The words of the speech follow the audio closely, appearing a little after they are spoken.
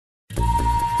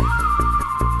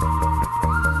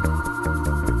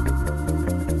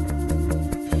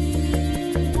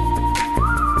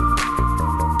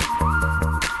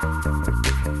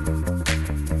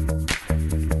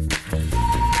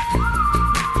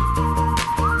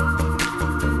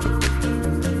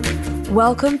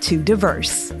Welcome to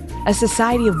Diverse, a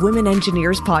Society of Women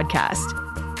Engineers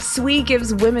podcast. SWE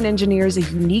gives women engineers a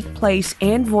unique place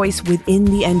and voice within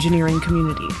the engineering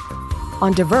community.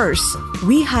 On Diverse,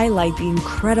 we highlight the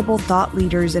incredible thought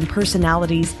leaders and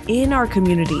personalities in our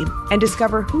community and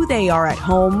discover who they are at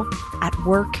home, at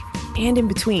work, and in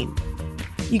between.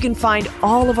 You can find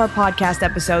all of our podcast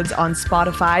episodes on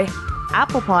Spotify,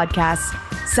 Apple Podcasts,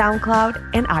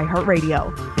 SoundCloud, and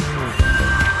iHeartRadio.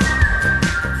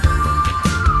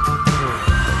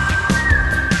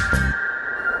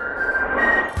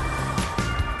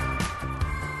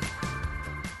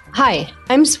 Hi,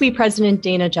 I'm SWE President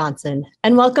Dayna Johnson,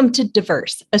 and welcome to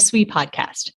Diverse, a SWE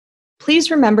podcast.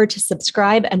 Please remember to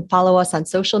subscribe and follow us on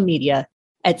social media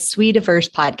at SWE Diverse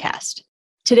Podcast.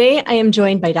 Today, I am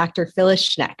joined by Dr. Phyllis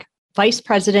Schneck, Vice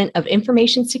President of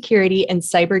Information Security and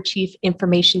Cyber Chief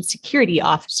Information Security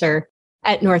Officer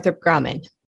at Northrop Grumman.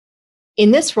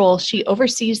 In this role, she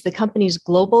oversees the company's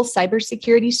global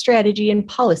cybersecurity strategy and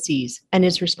policies and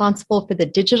is responsible for the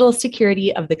digital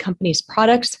security of the company's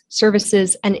products,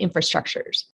 services, and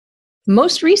infrastructures.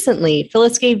 Most recently,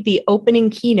 Phyllis gave the opening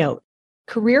keynote,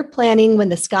 Career Planning When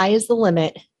the Sky is the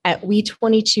Limit, at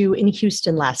WE22 in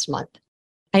Houston last month.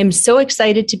 I am so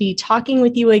excited to be talking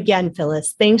with you again,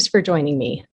 Phyllis. Thanks for joining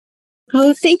me.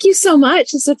 Oh, thank you so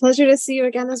much. It's a pleasure to see you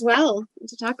again as well and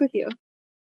to talk with you.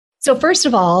 So first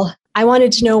of all, I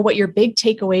wanted to know what your big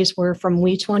takeaways were from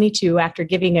WE22 after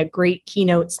giving a great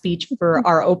keynote speech for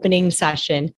our opening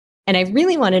session. And I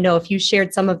really want to know if you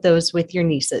shared some of those with your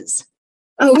nieces.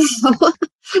 Oh,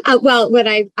 wow. Well, what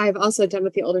I've also done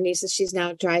with the older nieces, she's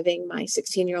now driving my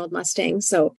 16-year-old Mustang.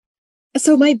 So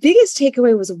my biggest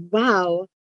takeaway was, wow,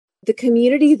 the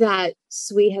community that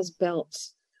SWE has built.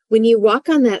 When you walk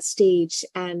on that stage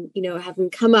and, have them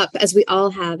come up, as we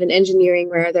all have in engineering,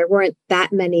 where there weren't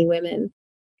that many women,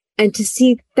 and to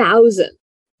see thousands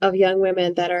of young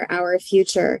women that are our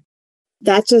future,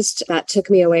 that took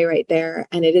me away right there.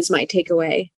 And it is my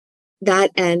takeaway. That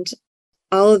and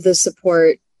all of the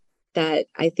support that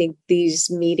I think these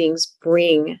meetings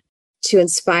bring to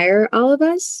inspire all of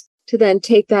us to then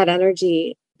take that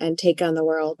energy and take on the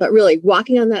world. But really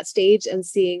walking on that stage and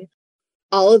seeing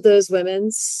all of those women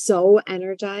so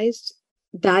energized,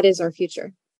 that is our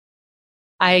future.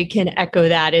 I can echo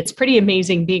that. It's pretty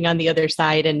amazing being on the other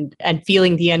side and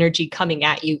feeling the energy coming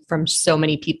at you from so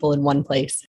many people in one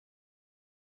place.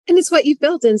 And it's what you've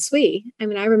built in SWE. I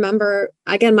mean, I remember,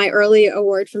 again, my early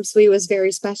award from SWE was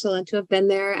very special, and to have been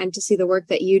there and to see the work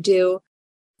that you do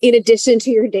in addition to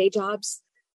your day jobs,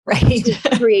 right,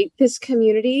 to create this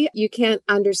community. You can't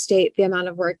understate the amount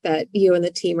of work that you and the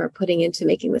team are putting into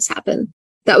making this happen.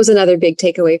 That was another big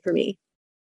takeaway for me.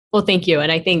 Well, thank you.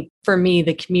 And I think for me,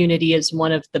 the community is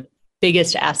one of the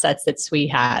biggest assets that SWE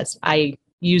has. I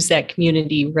use that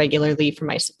community regularly for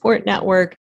my support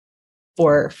network,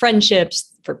 for friendships,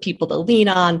 for people to lean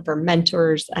on, for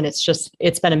mentors. And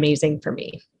it's been amazing for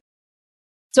me.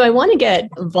 So I want to get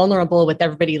vulnerable with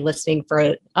everybody listening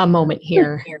for a moment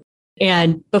here.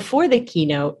 And before the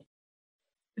keynote,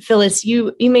 Phyllis,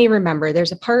 you may remember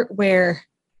there's a part where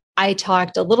I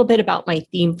talked a little bit about my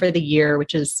theme for the year,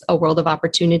 which is A World of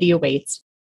Opportunity Awaits.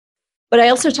 But I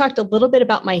also talked a little bit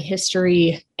about my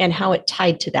history and how it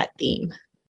tied to that theme.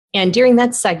 And during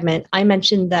that segment, I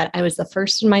mentioned that I was the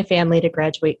first in my family to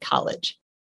graduate college.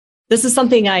 This is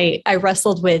something I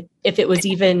wrestled with if it was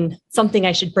even something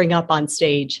I should bring up on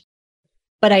stage.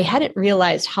 But I hadn't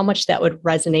realized how much that would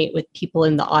resonate with people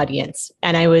in the audience.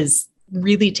 And I was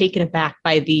really taken aback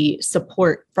by the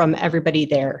support from everybody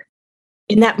there.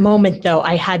 In that moment, though,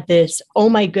 I had this, oh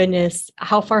my goodness,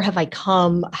 how far have I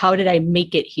come? How did I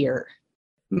make it here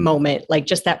moment? Like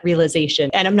just that realization.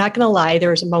 And I'm not going to lie,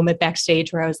 there was a moment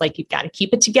backstage where I was like, you've got to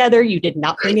keep it together. You did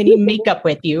not bring any makeup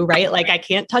with you, right? Like I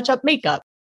can't touch up makeup.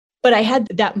 But I had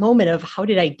that moment of how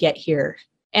did I get here?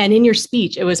 And in your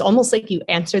speech, it was almost like you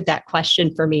answered that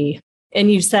question for me.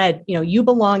 And you said, you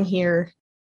belong here.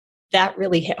 That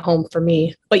really hit home for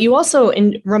me. But you also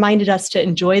reminded us to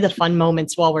enjoy the fun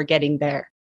moments while we're getting there.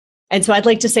 And so I'd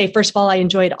like to say, first of all, I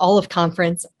enjoyed all of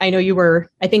conference. I know you were,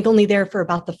 I think, only there for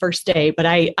about the first day, but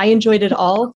I enjoyed it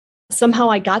all. Somehow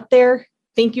I got there.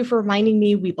 Thank you for reminding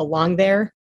me we belong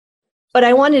there. But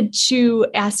I wanted to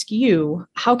ask you,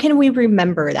 how can we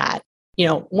remember that?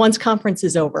 Once conference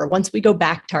is over, once we go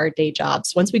back to our day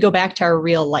jobs, once we go back to our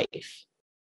real life.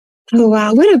 Oh,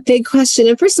 wow. What a big question.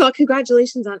 And first of all,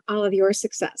 congratulations on all of your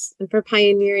success and for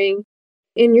pioneering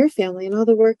in your family and all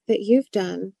the work that you've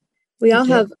done. We all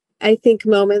have, I think,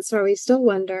 moments where we still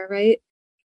wonder, right?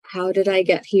 How did I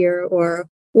get here? Or,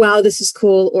 wow, this is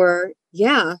cool. Or,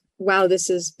 yeah, wow, this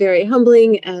is very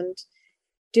humbling. And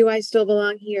do I still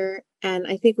belong here? And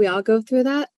I think we all go through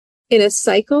that in a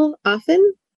cycle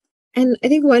often. And I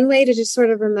think one way to just sort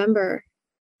of remember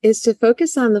is to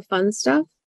focus on the fun stuff.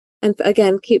 And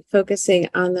again, keep focusing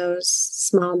on those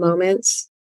small moments.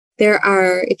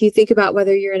 If you think about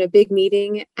whether you're in a big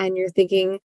meeting and you're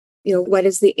thinking, what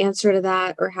is the answer to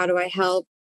that? Or how do I help?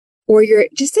 Or you're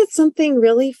just at something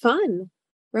really fun,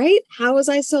 right? How was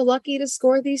I so lucky to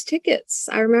score these tickets?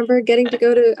 I remember getting to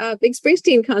go to a big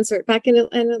Springsteen concert back in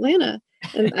Atlanta.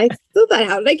 And I thought,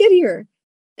 how did I get here?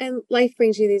 And life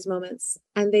brings you these moments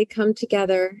and they come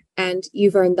together and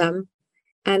you've earned them.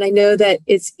 And I know that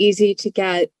it's easy to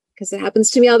get, because it happens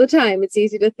to me all the time. It's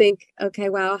easy to think, okay,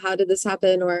 wow, how did this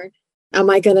happen? Or am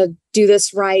I going to do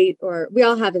this right? Or we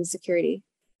all have insecurity,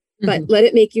 but let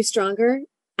it make you stronger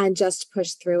and just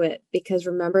push through it. Because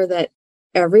remember that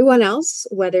everyone else,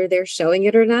 whether they're showing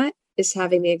it or not, is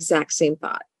having the exact same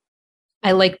thought.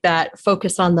 I like that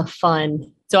focus on the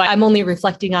fun. So I'm only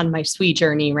reflecting on my SWE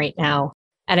journey right now.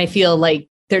 And I feel like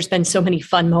there's been so many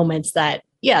fun moments that,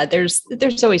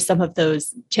 there's always some of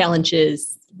those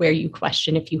challenges where you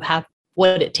question if you have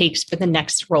what it takes for the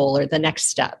next role or the next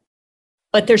step.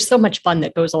 But there's so much fun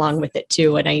that goes along with it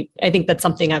too. And I think that's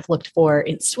something I've looked for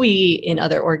in SWE, in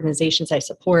other organizations I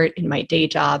support, in my day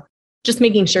job, just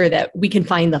making sure that we can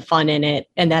find the fun in it.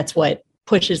 And that's what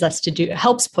pushes us to do,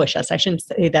 helps push us. I shouldn't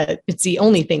say that it's the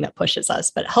only thing that pushes us,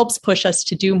 but helps push us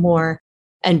to do more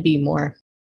and be more.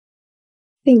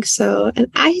 I think so. And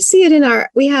I see it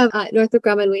we have at Northrop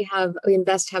Grumman, we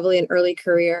invest heavily in early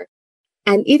career.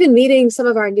 And even meeting some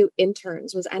of our new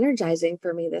interns was energizing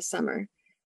for me this summer.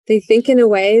 They think in a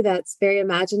way that's very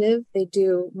imaginative. They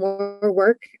do more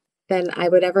work than I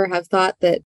would ever have thought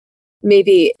that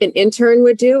maybe an intern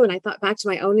would do. And I thought back to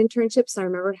my own internships. I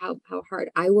remembered how hard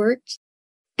I worked.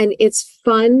 And it's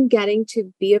fun getting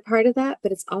to be a part of that,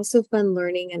 but it's also fun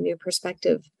learning a new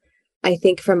perspective, I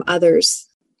think, from others.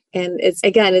 And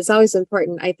it's always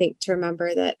important, I think, to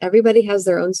remember that everybody has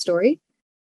their own story.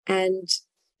 And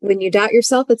when you doubt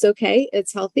yourself, it's okay.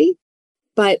 It's healthy.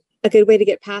 But a good way to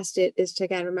get past it is to,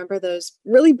 again, remember those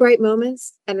really bright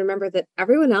moments and remember that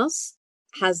everyone else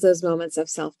has those moments of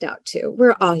self-doubt too.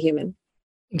 We're all human.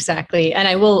 Exactly. And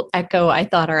I will echo, I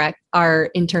thought our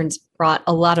interns brought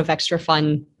a lot of extra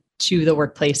fun to the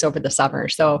workplace over the summer.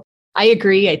 So I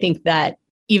agree. I think that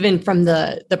even from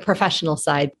the professional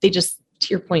side, they just, to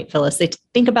your point, Phyllis, they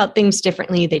think about things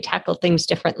differently. They tackle things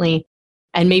differently.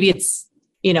 And maybe it's,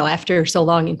 after so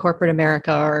long in corporate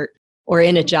America or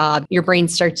in a job, your brain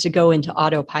starts to go into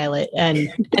autopilot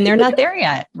and they're not there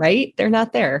yet, right? They're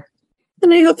not there.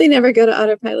 And I hope they never go to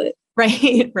autopilot.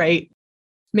 Right, right.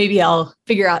 Maybe I'll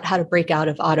figure out how to break out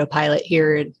of autopilot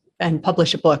here and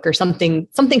publish a book or something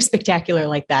spectacular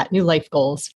like that. New life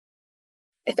goals.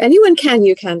 If anyone can,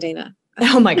 you can, Dayna.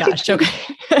 Oh my gosh. Okay.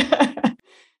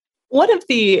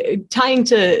 Tying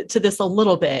to this a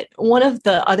little bit, one of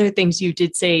the other things you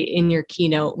did say in your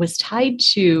keynote was tied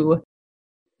to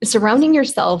surrounding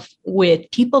yourself with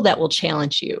people that will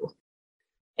challenge you.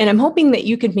 And I'm hoping that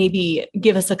you could maybe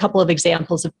give us a couple of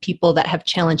examples of people that have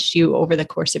challenged you over the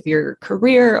course of your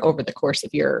career, over the course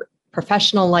of your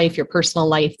professional life, your personal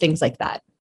life, things like that.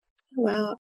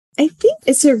 Wow. I think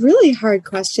it's a really hard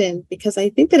question because I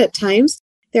think that at times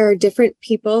there are different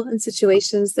people and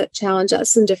situations that challenge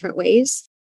us in different ways.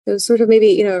 So sort of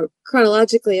maybe,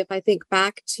 chronologically, if I think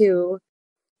back to,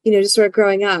 just sort of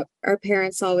growing up, our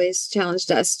parents always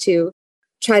challenged us to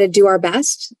try to do our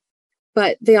best,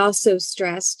 but they also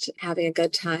stressed having a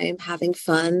good time, having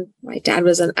fun. My dad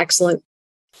was an excellent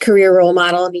career role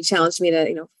model and he challenged me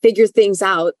to, figure things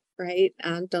out, right?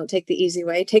 Don't take the easy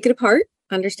way, take it apart,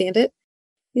 understand it.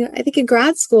 I think in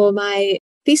grad school, my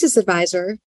thesis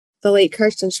advisor, the late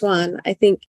Kirsten Schwann, I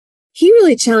think he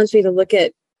really challenged me to look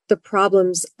at the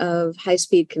problems of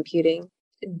high-speed computing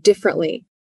differently.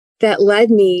 That led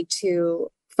me to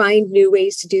find new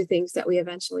ways to do things that we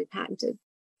eventually patented.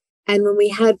 And when we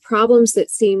had problems that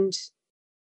seemed,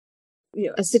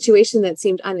 a situation that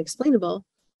seemed unexplainable,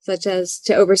 such as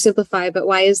to oversimplify, but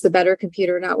why is the better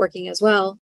computer not working as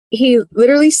well? He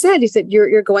literally said,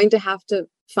 you're going to have to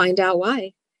find out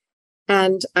why.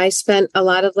 And I spent a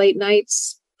lot of late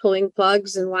nights pulling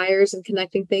plugs and wires and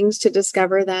connecting things to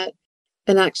discover that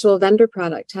an actual vendor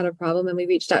product had a problem. And we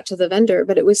reached out to the vendor,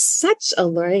 but it was such a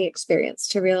learning experience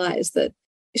to realize that,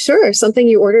 sure, something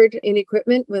you ordered in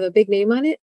equipment with a big name on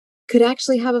it could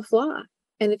actually have a flaw.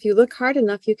 And if you look hard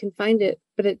enough, you can find it.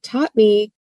 But it taught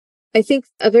me, I think,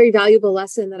 a very valuable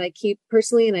lesson that I keep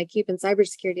personally and I keep in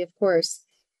cybersecurity, of course.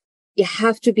 You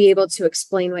have to be able to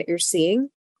explain what you're seeing,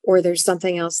 or there's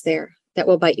something else there that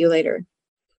will bite you later.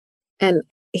 And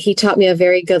he taught me a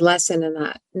very good lesson in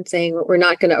that, and saying we're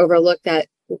not going to overlook that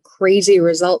crazy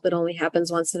result that only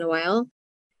happens once in a while.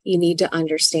 You need to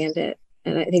understand it.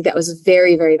 And I think that was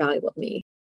very, very valuable to me.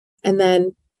 And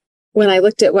then when I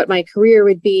looked at what my career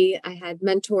would be, I had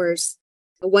mentors,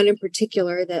 one in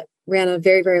particular that ran a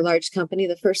very, very large company,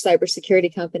 the first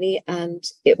cybersecurity company. And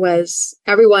it was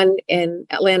everyone in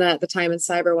Atlanta at the time in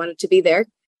cyber wanted to be there.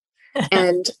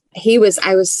 And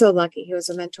I was so lucky. He was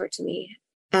a mentor to me.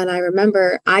 And I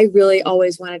remember I really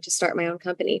always wanted to start my own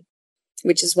company,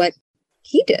 which is what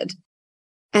he did.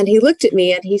 And he looked at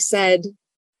me and he said,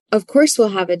 of course, we'll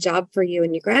have a job for you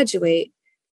when you graduate,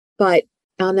 but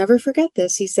I'll never forget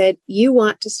this. He said, you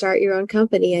want to start your own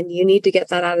company and you need to get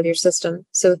that out of your system.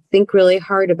 So think really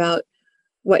hard about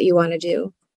what you want to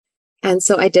do. And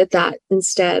so I did that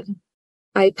instead.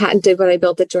 I patented what I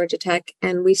built at Georgia Tech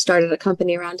and we started a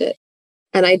company around it.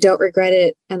 And I don't regret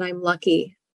it. And I'm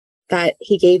lucky that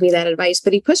he gave me that advice,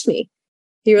 but he pushed me.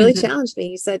 He really challenged me.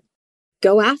 He said,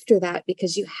 go after that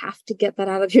because you have to get that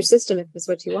out of your system if it's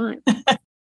what you want.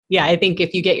 Yeah, I think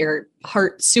if you get your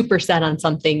heart super set on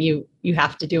something, you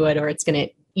have to do it or it's going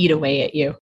to eat away at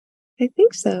you. I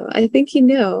think so. I think he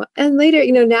knew. And later,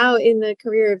 now in the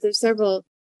career, there's several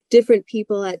different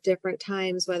people at different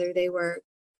times, whether they were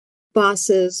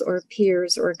bosses or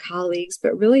peers or colleagues,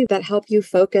 but really that help you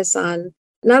focus on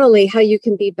not only how you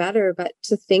can be better, but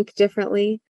to think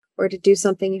differently or to do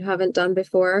something you haven't done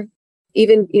before.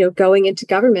 Even, going into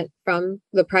government from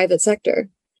the private sector.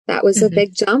 That was a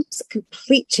big jump, a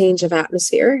complete change of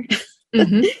atmosphere.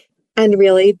 And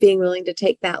really being willing to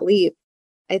take that leap.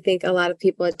 I think a lot of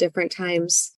people at different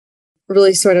times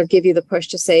really sort of give you the push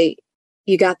to say,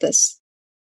 you got this.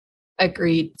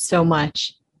 Agreed so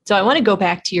much. So I want to go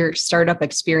back to your startup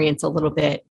experience a little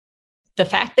bit. The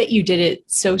fact that you did it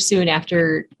so soon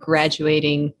after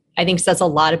graduating, I think says a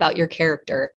lot about your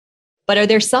character. But are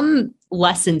there some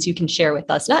lessons you can share with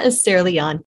us, not necessarily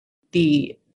on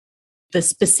the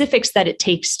specifics that it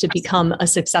takes to become a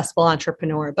successful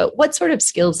entrepreneur, but what sort of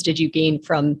skills did you gain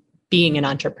from being an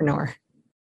entrepreneur?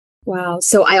 Wow.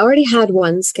 So I already had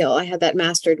one skill. I had that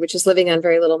mastered, which is living on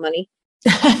very little money.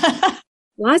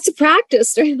 Lots of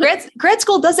practice. Grad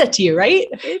school does that to you, right?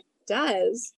 It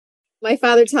does. My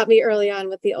father taught me early on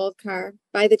with the old car,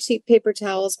 buy the cheap paper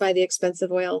towels, buy the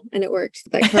expensive oil. And it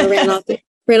worked. That car ran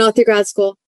off through grad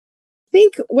school. I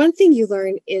think one thing you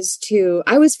learn is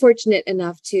I was fortunate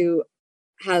enough to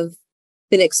have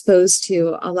been exposed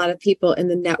to a lot of people in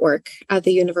the network at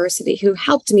the university who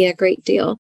helped me a great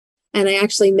deal. And I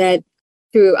actually met,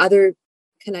 through other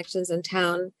connections in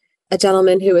town, a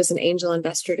gentleman who was an angel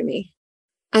investor to me.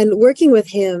 And working with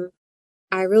him,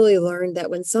 I really learned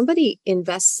that when somebody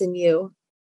invests in you,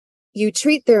 you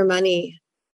treat their money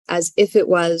as if it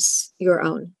was your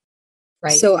own.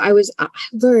 Right. So I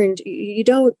learned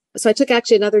so I took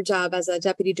actually another job as a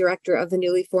deputy director of the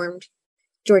newly formed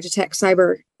Georgia Tech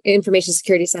Cyber Information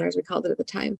Security Centers, we called it at the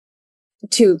time,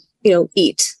 to,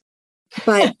 eat.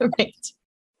 But right.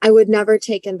 I would never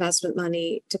take investment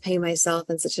money to pay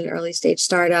myself in such an early stage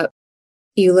startup.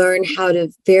 You learn how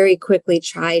to very quickly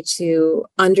try to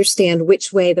understand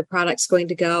which way the product's going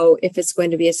to go, if it's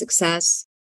going to be a success,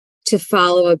 to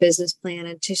follow a business plan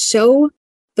and to show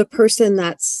the person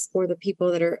or the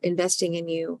people that are investing in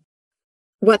you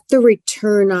what the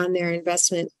return on their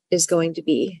investment is going to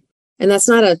be. And that's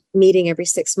not a meeting every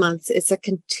 6 months. It's a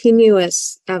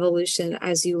continuous evolution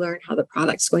as you learn how the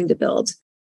product's going to build.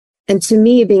 And to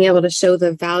me, being able to show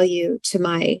the value to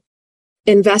my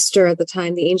investor at the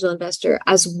time, the angel investor,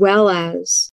 as well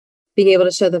as being able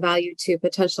to show the value to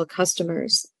potential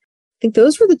customers. I think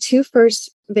those were the two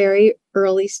first very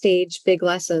early stage big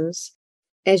lessons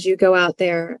as you go out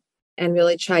there and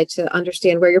really try to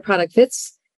understand where your product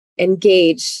fits,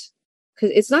 engage.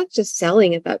 Because it's not just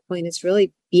selling at that point, it's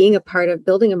really being a part of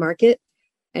building a market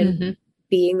and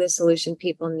being the solution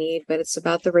people need. But it's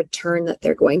about the return that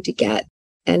they're going to get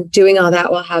and doing all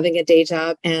that while having a day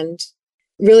job and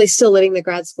really still living the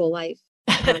grad school life.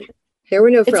 There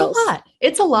were no frills.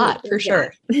 It's a lot for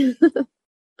sure. Can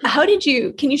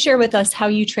you share with us how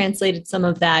you translated some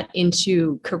of that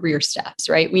into career steps,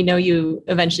 right? We know you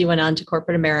eventually went on to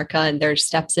corporate America and there's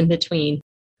steps in between.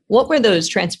 What were those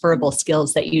transferable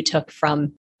skills that you took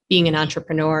from being an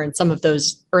entrepreneur and some of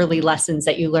those early lessons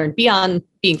that you learned beyond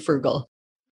being frugal?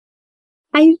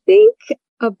 I think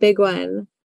a big one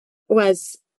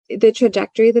was the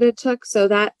trajectory that it took. So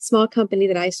that small company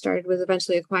that I started was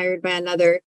eventually acquired by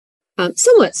another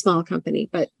somewhat small company,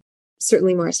 but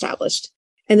certainly more established.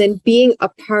 And then being a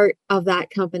part of that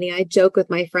company, I joke with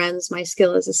my friends, my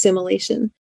skill is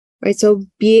assimilation, right? So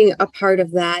being a part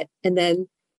of that. And then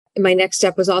my next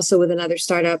step was also with another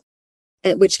startup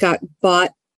which got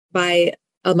bought by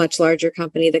a much larger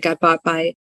company that got bought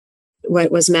by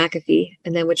what was McAfee,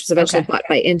 and then which was eventually bought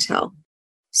by Intel.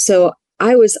 So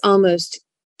I was almost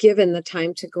given the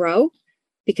time to grow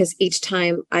because each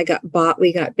time I got bought,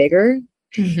 we got bigger.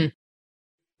 Mm-hmm.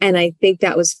 And I think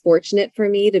that was fortunate for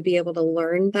me to be able to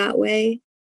learn that way.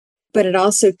 But it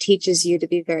also teaches you to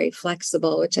be very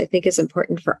flexible, which I think is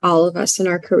important for all of us in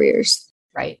our careers.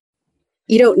 Right.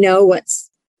 You don't know what's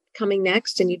coming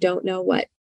next and you don't know what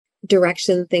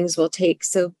direction things will take.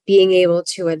 So being able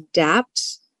to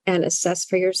adapt and assess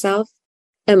for yourself,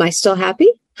 am I still happy?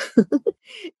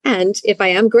 And if I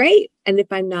am, great. And if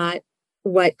I'm not,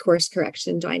 what course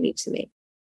correction do I need to make?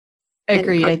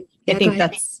 Agreed.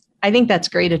 I think that's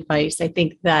great advice. I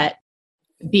think that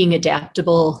being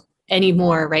adaptable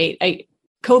anymore, right?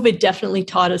 COVID definitely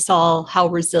taught us all how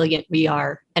resilient we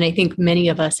are. And I think many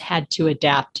of us had to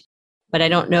adapt, but I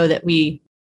don't know that we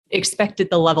expected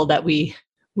the level that we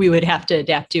would have to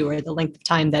adapt to or the length of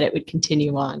time that it would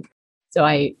continue on. So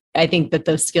I think that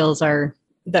those skills are,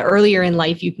 the earlier in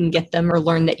life you can get them or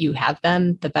learn that you have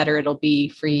them, the better it'll be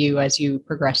for you as you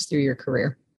progress through your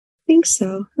career. I think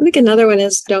so. I think another one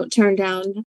is don't turn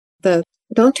down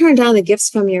the gifts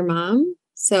from your mom.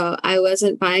 So I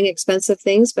wasn't buying expensive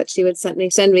things, but she would send me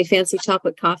fancy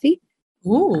chocolate coffee.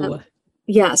 Ooh.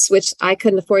 Yes, which I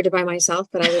couldn't afford to buy myself,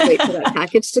 but I would wait for that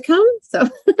package to come. So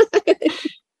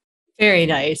very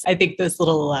nice. I think those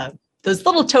little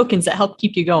tokens that help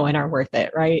keep you going are worth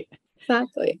it, right?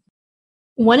 Exactly.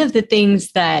 One of the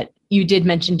things that you did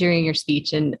mention during your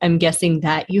speech, and I'm guessing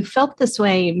that you felt this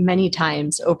way many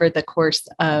times over the course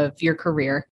of your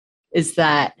career, is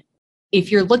that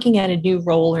if you're looking at a new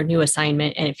role or new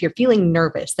assignment, and if you're feeling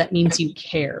nervous, that means you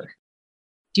care.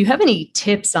 Do you have any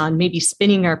tips on maybe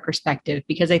spinning our perspective?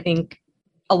 Because I think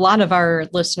a lot of our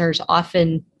listeners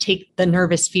often take the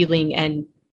nervous feeling and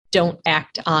don't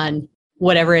act on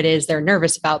whatever it is they're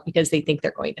nervous about because they think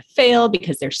they're going to fail,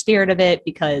 because they're scared of it,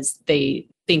 because they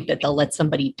think that they'll let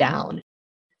somebody down.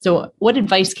 So what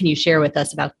advice can you share with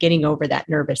us about getting over that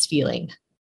nervous feeling?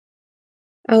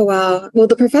 Oh, wow. Well,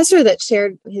 the professor that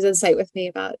shared his insight with me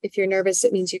about if you're nervous,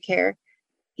 it means you care.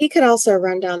 He could also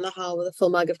run down the hall with a full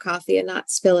mug of coffee and not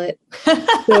spill it.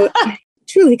 So,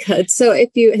 truly could. So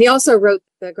he also wrote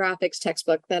the graphics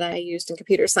textbook that I used in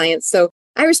computer science. So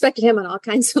I respected him on all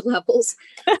kinds of levels.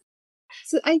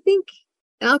 So I think,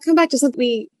 and I'll come back to something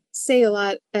we say a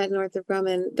lot at Northrop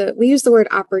Grumman, that we use the word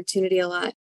opportunity a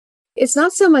lot. It's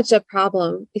not so much a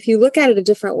problem. If you look at it a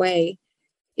different way,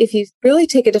 if you really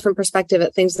take a different perspective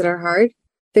at things that are hard,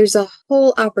 there's a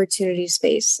whole opportunity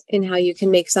space in how you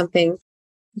can make something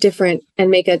different and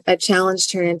make a challenge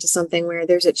turn into something where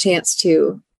there's a chance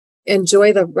to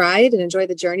enjoy the ride and enjoy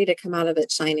the journey to come out of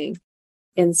it shining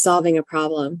in solving a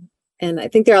problem. And I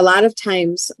think there are a lot of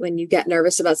times when you get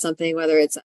nervous about something, whether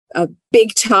it's a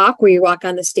big talk where you walk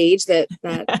on the stage that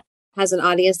has an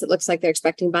audience that looks like they're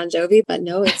expecting Bon Jovi, but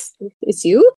no, it's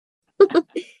you.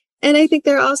 And I think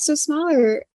there are also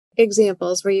smaller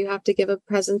examples where you have to give a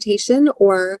presentation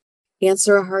or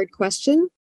answer a hard question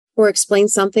or explain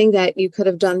something that you could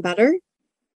have done better.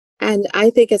 And I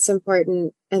think it's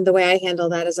important. And the way I handle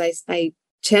that is I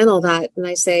channel that and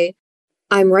I say,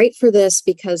 I'm right for this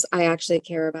because I actually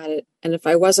care about it. And if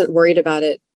I wasn't worried about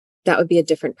it, that would be a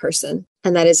different person.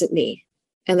 And that isn't me.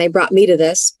 And they brought me to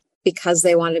this because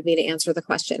they wanted me to answer the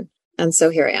question. And so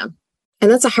here I am. And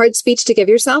that's a hard speech to give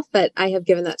yourself, but I have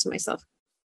given that to myself.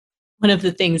 One of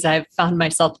the things I've found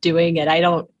myself doing, and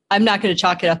I'm not going to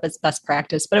chalk it up as best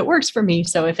practice, but it works for me.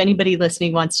 So if anybody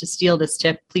listening wants to steal this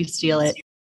tip, please steal it.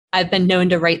 I've been known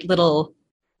to write little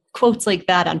quotes like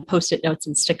that on Post-it notes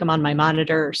and stick them on my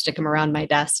monitor or stick them around my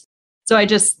desk. So I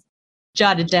just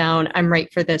jotted down, I'm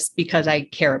right for this because I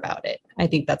care about it. I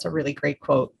think that's a really great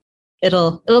quote.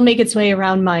 It'll make its way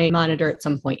around my monitor at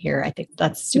some point here. I think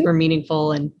that's super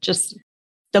meaningful. And just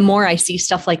the more I see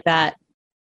stuff like that,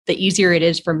 the easier it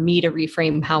is for me to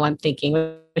reframe how I'm thinking,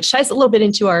 which ties a little bit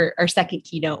into our second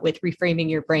keynote with reframing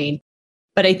your brain.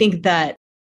 But I think that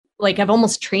I've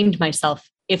almost trained myself.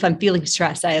 If I'm feeling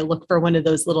stressed, I look for one of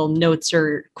those little notes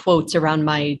or quotes around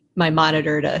my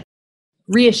monitor to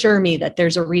reassure me that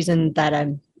there's a reason that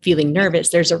I'm feeling nervous.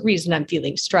 There's a reason I'm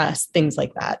feeling stressed, things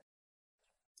like that.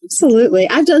 Absolutely.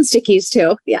 I've done stickies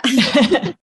too.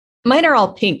 Yeah. Mine are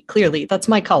all pink, clearly. That's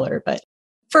my color. But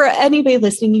for anybody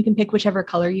listening, you can pick whichever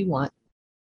color you want.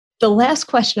 The last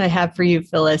question I have for you,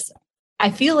 Phyllis, I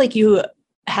feel like you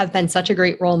have been such a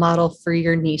great role model for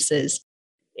your nieces.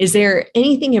 Is there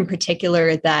anything in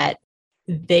particular that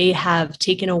they have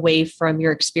taken away from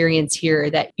your experience here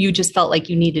that you just felt like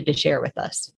you needed to share with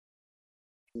us?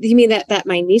 You mean that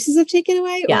my nieces have taken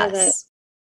away? Yes.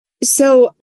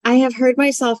 So I have heard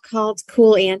myself called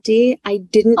cool auntie. I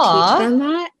didn't teach them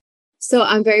that. So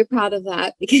I'm very proud of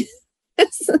that because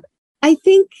I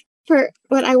think for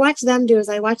what I watch them do is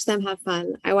I watch them have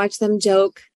fun. I watch them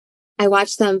joke. I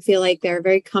watch them feel like they're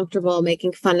very comfortable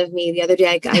making fun of me. The other day,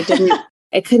 I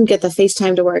couldn't get the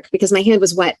FaceTime to work because my hand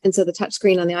was wet. And so the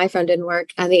touchscreen on the iPhone didn't work.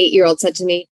 And the 8-year-old said to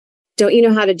me, "Don't you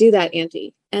know how to do that,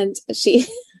 Auntie?" And she,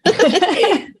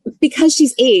 because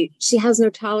she's 8, she has no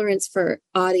tolerance for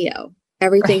audio.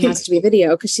 Everything has to be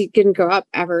video because she didn't grow up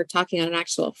ever talking on an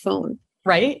actual phone.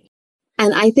 Right.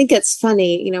 And I think it's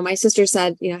funny, my sister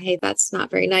said, "Hey, that's not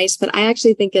very nice." But I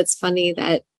actually think it's funny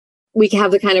that we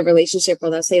have the kind of relationship where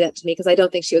they'll say that to me because I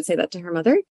don't think she would say that to her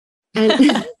mother.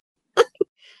 And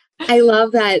I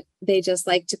love that they just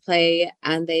like to play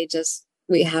and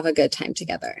we have a good time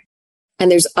together. And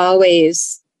there's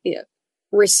always,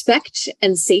 respect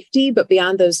and safety. But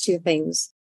beyond those two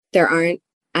things, there aren't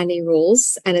any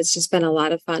rules. And it's just been a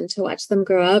lot of fun to watch them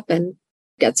grow up and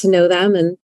get to know them.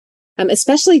 And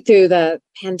especially through the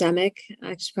pandemic,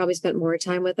 I actually probably spent more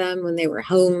time with them when they were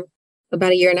home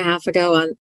about 1.5 years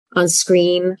ago on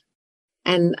screen.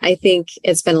 And I think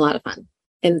it's been a lot of fun.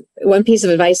 And one piece of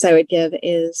advice I would give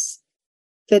is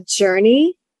the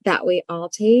journey that we all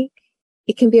take.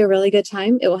 It can be a really good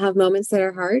time. It will have moments that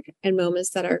are hard and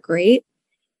moments that are great.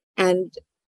 And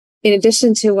in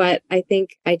addition to what I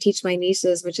think I teach my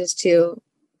nieces, which is to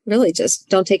really just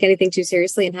don't take anything too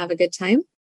seriously and have a good time.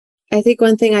 I think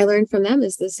one thing I learned from them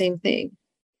is the same thing.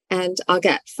 And I'll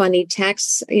get funny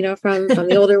texts, from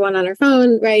the older one on her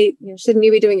phone, right? Shouldn't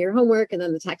you be doing your homework? And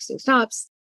then the texting stops.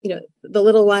 The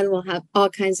little one will have all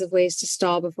kinds of ways to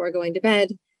stall before going to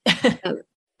bed.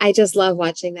 I just love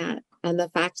watching that. And the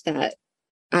fact that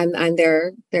I'm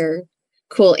their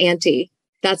cool auntie.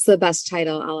 That's the best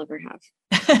title I'll ever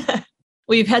have.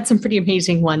 We've had some pretty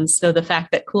amazing ones. So the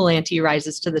fact that cool auntie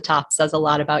rises to the top says a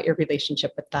lot about your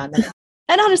relationship with them.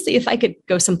 And honestly, if I could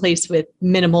go someplace with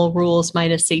minimal rules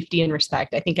minus safety and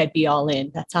respect, I think I'd be all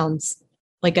in. That sounds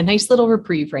like a nice little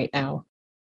reprieve right now.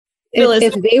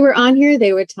 If they were on here,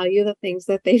 they would tell you the things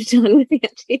that they've done with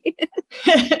Auntie.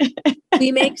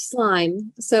 We make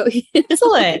slime. So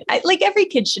excellent. Like every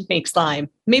kid should make slime.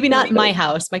 Maybe not in my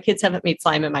house. My kids haven't made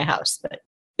slime in my house, but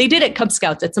they did at Cub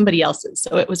Scouts at somebody else's.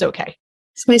 So it was okay.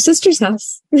 It's my sister's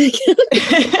house.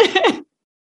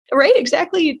 Right,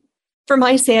 exactly. For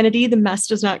my sanity, the mess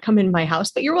does not come in my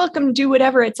house, but you're welcome to do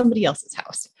whatever at somebody else's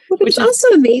house. Which is also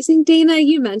amazing, Dayna.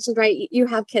 You mentioned, right? You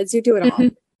have kids, you do it all,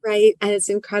 right? And it's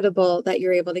incredible that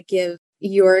you're able to give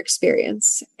your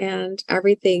experience and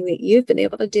everything that you've been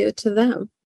able to do to them.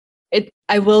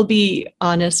 I will be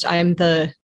honest. I'm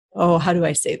how do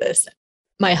I say this?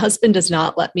 My husband does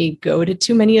not let me go to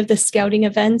too many of the scouting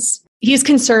events. He's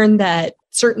concerned that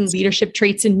certain leadership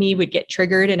traits in me would get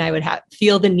triggered and I would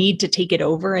feel the need to take it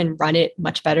over and run it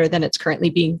much better than it's currently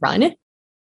being run.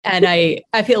 And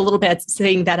I feel a little bad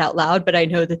saying that out loud, but I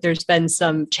know that there's been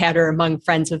some chatter among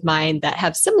friends of mine that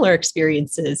have similar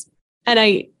experiences.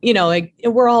 And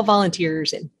we're all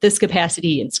volunteers in this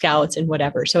capacity and scouts and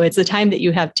whatever. So it's the time that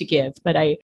you have to give. But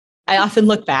I often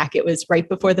look back, it was right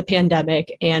before the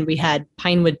pandemic and we had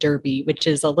Pinewood Derby, which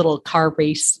is a little car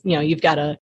race. You've got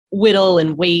to whittle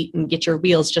and wait and get your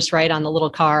wheels just right on the little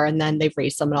car. And then they've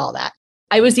raced them and all that.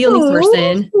 I was the only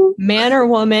person, man or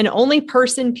woman, only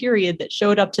person, period, that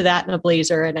showed up to that in a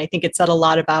blazer. And I think it said a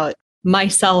lot about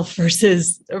myself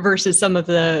versus some of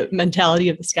the mentality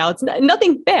of the scouts.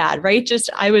 Nothing bad, right? Just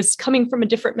I was coming from a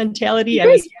different mentality. I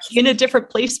was in a different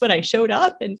place when I showed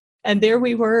up. And there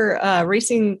we were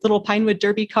racing little Pinewood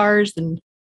Derby cars. And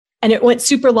it went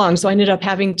super long. So I ended up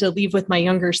having to leave with my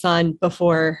younger son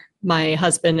before my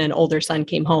husband and older son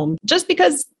came home, just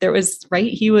because he was,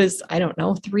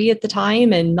 3 at the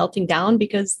time and melting down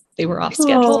because they were off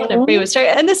schedule and everybody was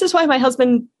tired. And this is why my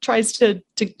husband tries to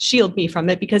shield me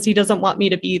from it, because he doesn't want me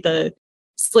to be the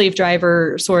slave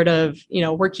driver sort of,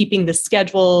 we're keeping the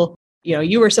schedule.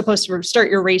 You were supposed to start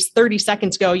your race 30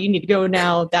 seconds ago. You need to go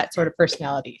now, that sort of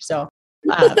personality. So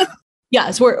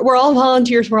yes, we're all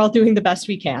volunteers. We're all doing the best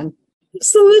we can.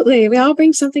 Absolutely. We all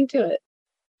bring something to it.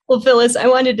 Well, Phyllis, I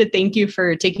wanted to thank you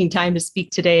for taking time to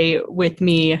speak today with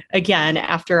me again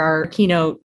after our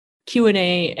keynote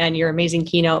Q&A and your amazing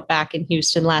keynote back in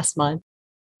Houston last month.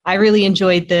 I really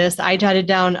enjoyed this. I jotted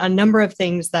down a number of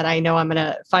things that I know I'm going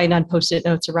to find on Post-it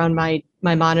notes around my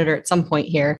monitor at some point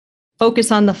here.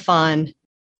 Focus on the fun.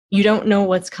 You don't know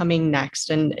what's coming next,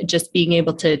 and just being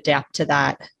able to adapt to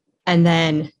that. And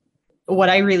then what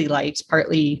I really liked,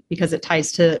 partly because it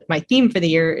ties to my theme for the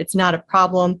year, it's not a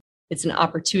problem. It's an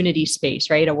opportunity space,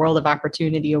 right? A world of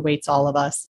opportunity awaits all of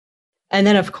us. And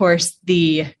then, of course,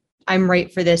 the I'm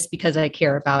right for this because I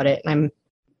care about it. And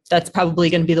that's probably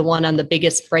going to be the one on the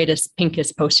biggest, brightest,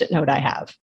 pinkest Post-it note I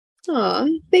have. Oh,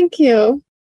 thank you.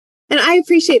 And I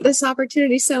appreciate this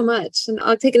opportunity so much. And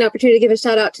I'll take an opportunity to give a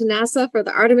shout out to NASA for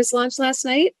the Artemis launch last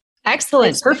night.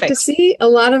 Excellent. Perfect. To see a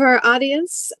lot of our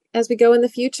audience as we go in the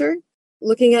future,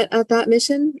 looking at that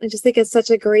mission. I just think it's such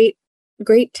a great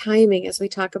timing as we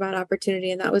talk about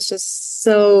opportunity. And that was just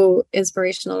so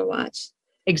inspirational to watch.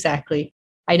 Exactly.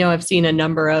 I know I've seen a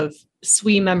number of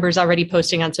SWE members already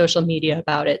posting on social media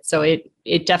about it. So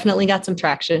it definitely got some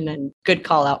traction, and good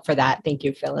call out for that. Thank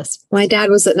you, Phyllis. My dad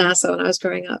was at NASA when I was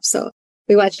growing up, so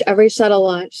we watched every shuttle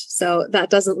launch. So that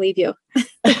doesn't leave you.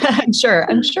 I'm sure.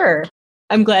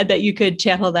 I'm glad that you could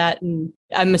channel that. And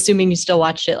I'm assuming you still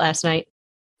watched it last night.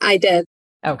 I did.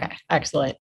 Okay,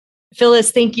 excellent.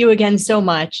 Phyllis, thank you again so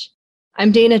much.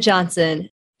 I'm Dayna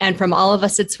Johnson, and from all of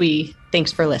us at SWE,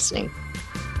 thanks for listening.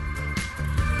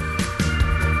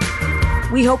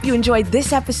 We hope you enjoyed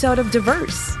this episode of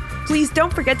Diverse. Please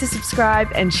don't forget to subscribe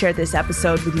and share this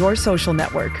episode with your social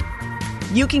network.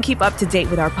 You can keep up to date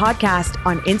with our podcast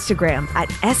on Instagram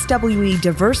at SWE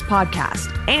Diverse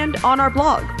Podcast and on our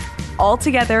blog,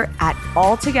 altogether at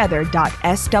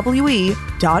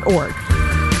altogether.swe.org.